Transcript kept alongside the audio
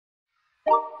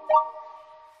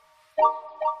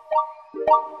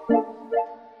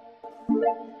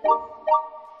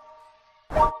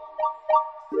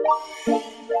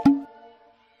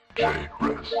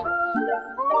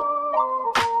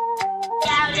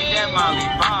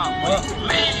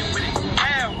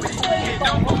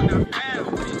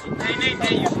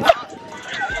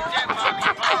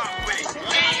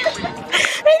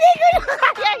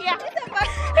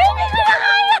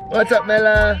What's up,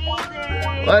 Mela?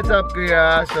 What's up,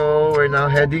 Kuya? So, we're now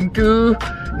heading to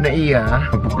Naiya.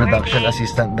 Production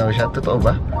assistant daw siya. Totoo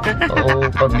ba? Oo,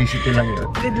 publicity lang yun.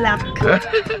 Good luck.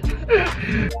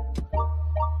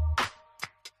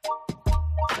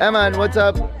 Eman, what's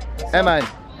up? Eman,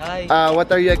 Hi.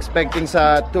 what are you expecting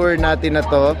sa tour natin na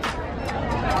to?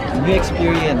 New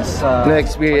experience. New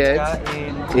experience?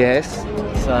 Pagkain, Yes.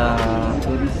 sa...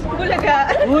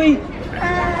 Bulaga. Uy!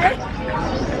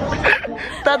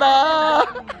 Tada!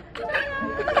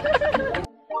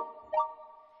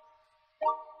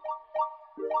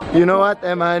 You know what,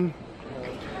 Eman?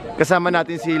 Kasama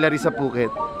natin si Hilary sa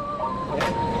Phuket.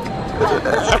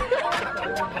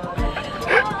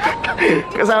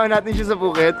 Kasama natin siya sa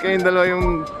Phuket. Kayong dalawa yung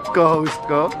co-host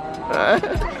ko.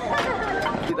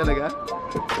 Hindi talaga?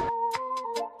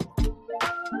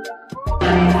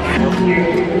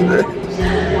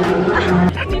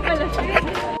 Hindi pala siya.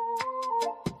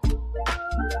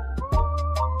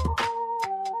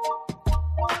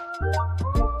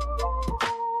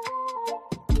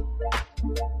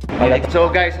 So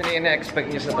guys, ano yung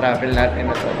na-expect nyo sa travel natin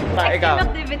na to? Ikaw?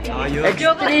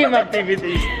 Extreme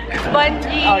activities.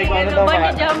 Bungee,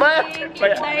 bungee jumping,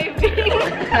 cliff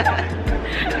diving.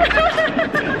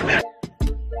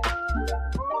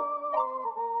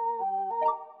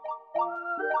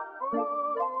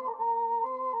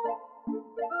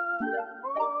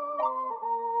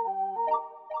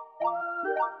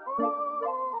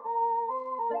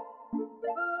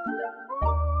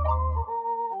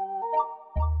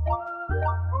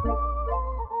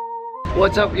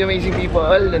 What's up, you amazing people?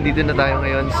 Nandito na tayo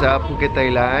ngayon sa Phuket,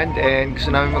 Thailand. And gusto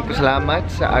namin magpasalamat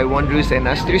sa iwondrous and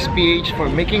AsterisK PH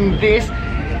for making this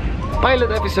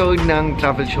pilot episode ng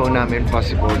travel show namin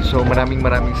possible. So maraming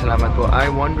salamat po,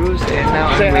 iwondrous. And now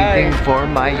I'm waiting for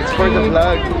the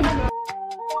vlog.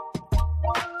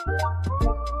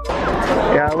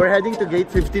 Yeah, we're heading to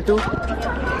gate 52.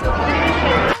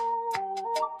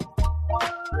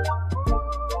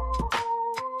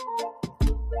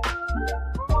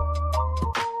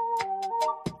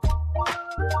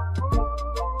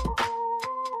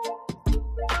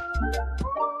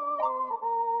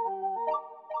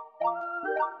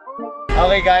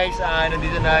 Okay guys,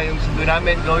 nandito na yung sundo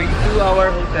namin going to our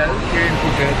hotel here in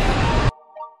Phuket.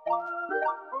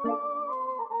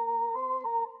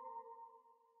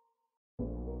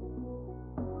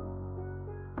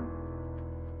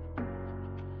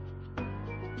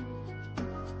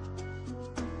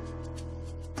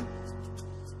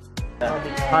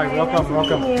 Hi, welcome. Hello.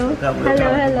 Welcome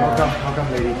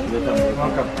ladies.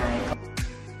 Welcome.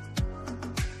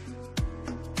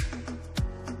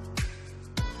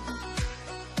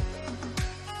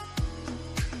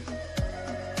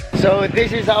 So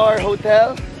this is our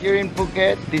hotel here in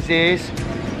Phuket. This is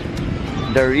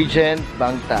the Regent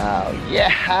Bangtao. Yeah!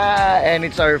 And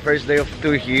it's our first day of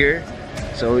tour here.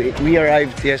 So we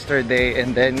arrived yesterday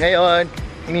and then ngayon,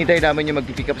 hinihintay namin yung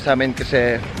mag-pick up sa amin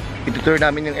kasi itutour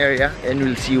namin yung area and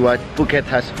we'll see what Phuket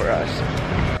has for us.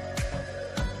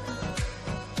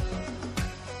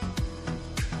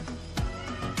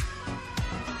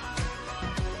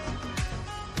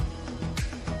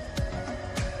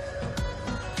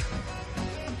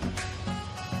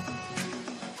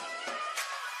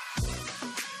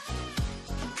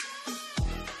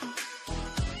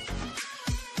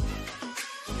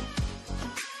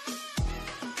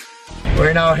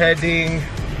 We're now heading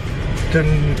to,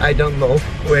 I don't know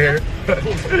where.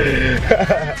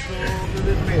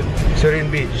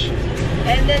 Surin Beach.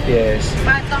 And then Yes.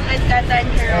 Patong and Katan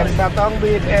here. And Patong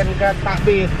Beach and Katak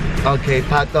Beach Okay,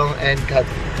 Patong and Kat.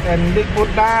 and Big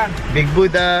Buddha Big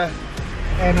Buddha.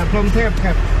 and Phnom Thepค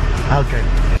รับ Okay.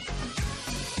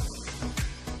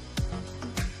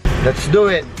 Let's do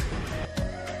it.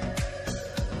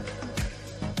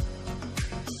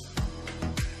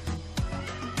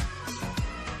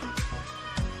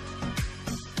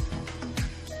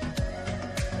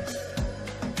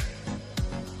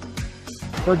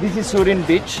 So this is Surin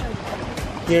Beach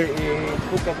here in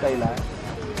Phuket, Thailand.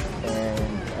 And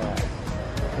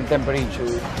yung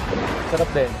temperature, sarap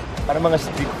din. Parang mga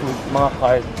street food, mga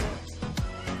cart.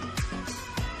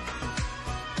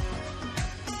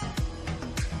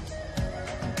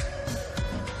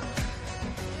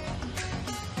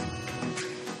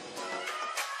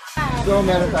 So,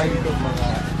 meron tayo dito mga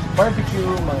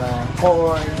barbecue, mga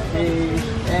corn, fish,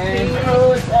 and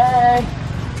fruits, and...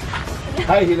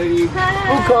 Hi, Hilary! Hi!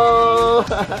 Buko!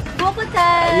 Buko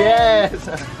time! Yes!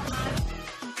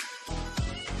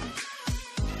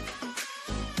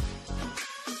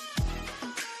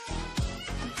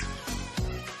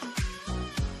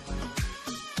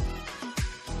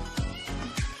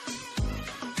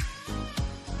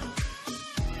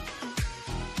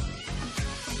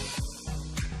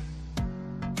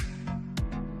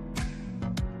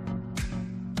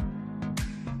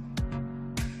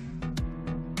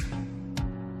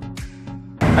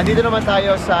 Andito naman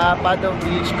tayo sa Patong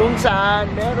Beach kung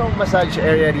saan merong massage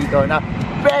area dito na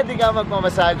pwede ka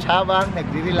magmamassage habang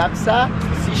nagre-relax sa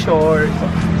seashore.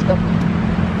 So,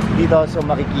 dito so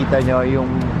makikita nyo yung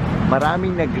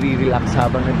maraming nagre-relax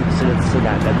habang nandito sila sa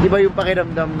dagat. Di ba yung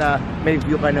pakiramdam na may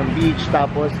view ka ng beach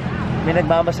tapos may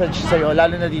nagmamassage sa'yo,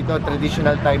 lalo na dito,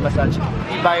 traditional Thai massage.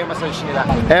 Iba yung massage nila.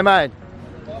 Hey man,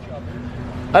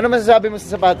 ano masasabi mo sa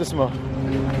sapatos mo?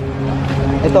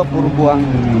 Ito, puro buwang.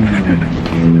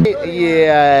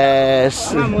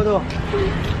 Yes.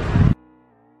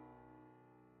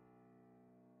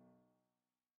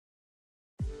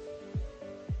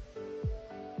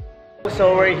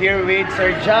 So we're here with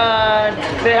Sir John.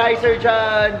 Say hi, Sir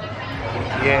John.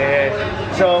 Yes.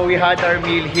 So we had our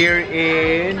meal here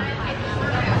in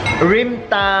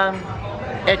Rimtang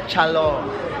Echalong.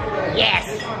 Yes.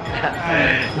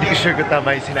 Hindi ko sure kung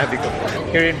tama yung sinabi ko.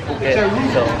 Here in Phuket.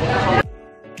 So.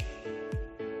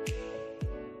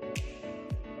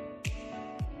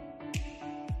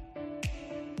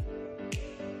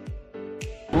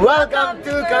 Welcome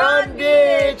to Caron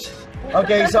Beach!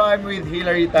 Okay, so I'm with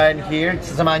Hilary Tan here.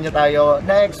 Sasamahan niyo tayo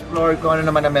na-explore kung ano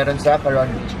naman na meron sa Caron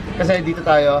Beach. Kasi dito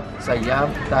tayo sa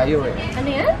Yam tayo eh. Ano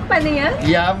yan? Paano yan?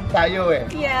 Yam tayo eh.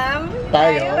 Yam.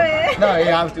 Tayo? eh. No,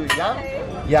 you have to Yam.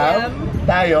 Yam.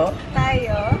 Tayo.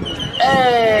 Tayo.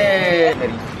 Eh!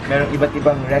 Merong iba't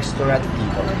ibang restaurant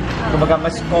dito. Kumbaga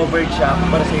mas covered siya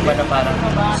para sa iba na parang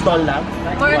stall lang.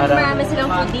 Marami silang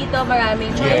food dito,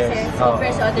 maraming choices Yes.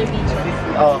 compared sa other beaches.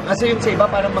 Oh, kasi yung sa iba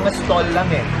parang mga stall lang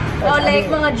eh. Oh, like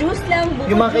mga juice lang, buko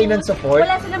Yung mga kainan juice. sa fort?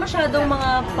 Wala sila masyadong mga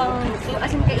pang,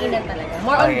 as in kainan talaga.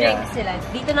 More on Oh, yeah. drinks sila.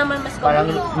 Dito naman mas Parang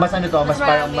complete. mas ano to, mas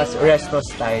parang maraming- mas resto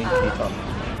style dito.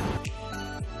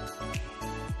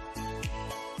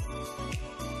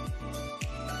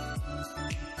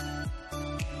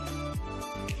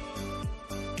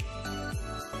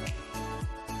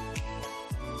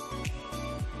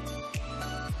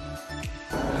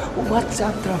 What's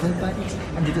up, travel buddies?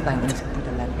 Andito tayo ngayon sa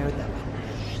Thailand, pero dapat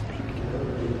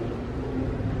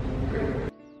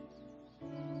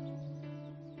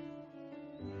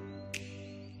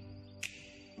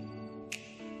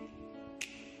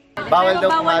Bawal Pero daw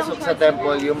bawal pumasok ang sa shorts.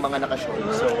 temple yung mga naka-short.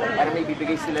 So, parang may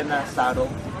bibigay sila na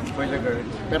sarong for the girls.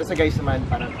 Pero sa guys naman,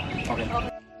 parang okay.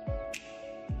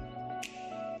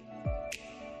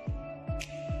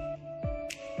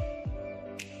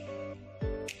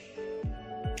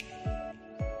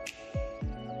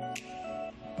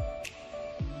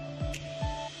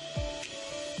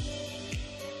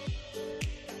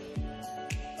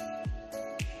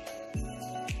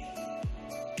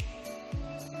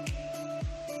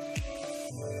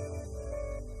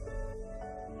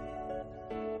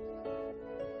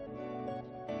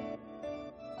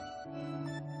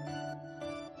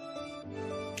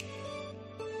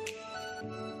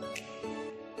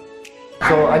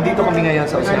 So, andito kami ngayon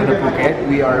sa Oceano Phuket.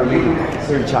 We are with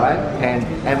Sir John and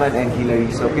Eman and Hilary.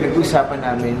 So, pinag-usapan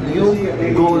namin yung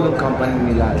goal ng company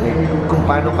nila. Like, kung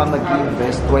paano ka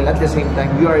mag-invest while at the same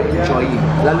time, you are enjoying.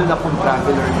 Lalo na kung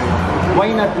traveler na yun. Why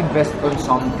not invest on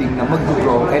something na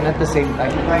mag-grow and at the same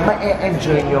time,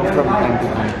 ma-enjoy nyo from time to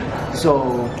time.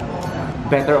 So,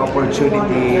 better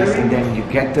opportunities and then you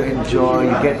get to enjoy,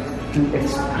 you get to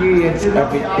experience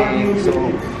everything. So,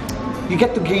 you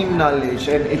get to gain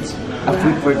knowledge and it's a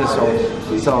food for the soul.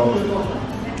 So,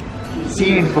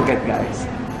 see you in Phuket, guys.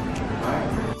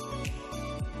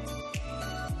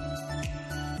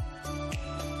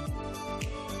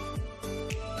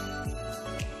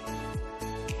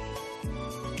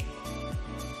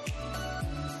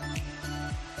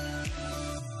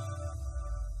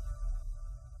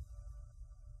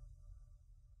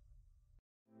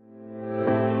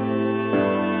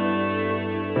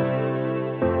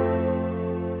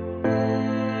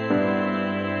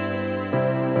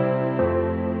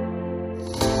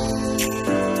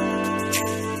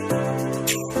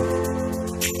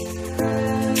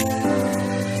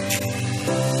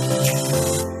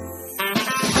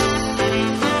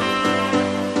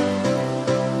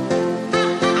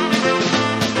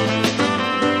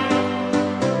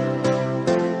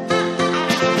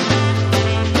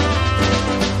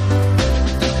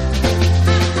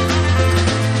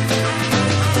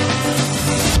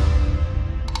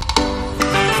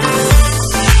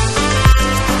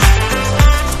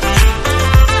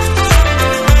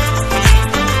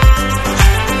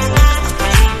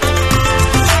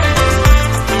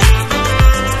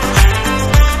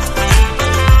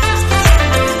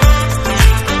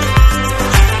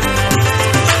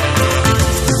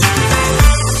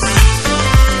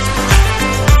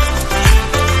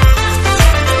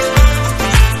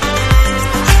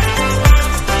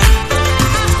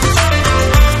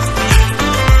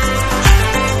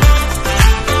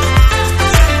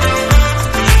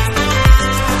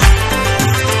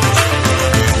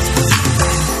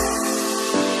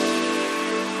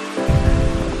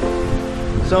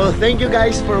 So thank you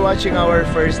guys for watching our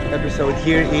first episode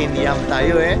here in Yam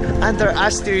tayo under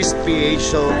AsterisK PH.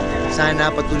 So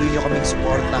sana patuloy nyo kaming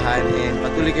suportahan and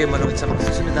patuloy kayo manood sa mga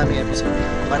susunod naming episode.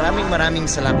 Maraming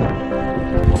salamat.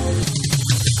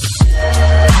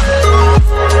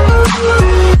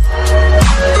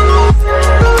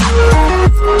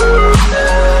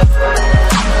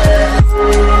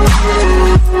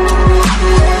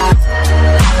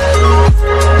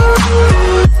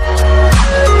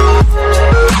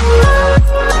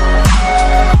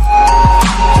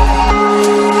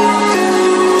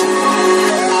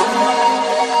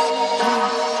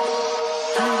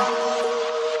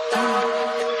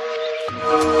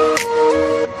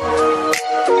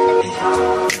 We'll be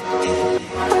right back.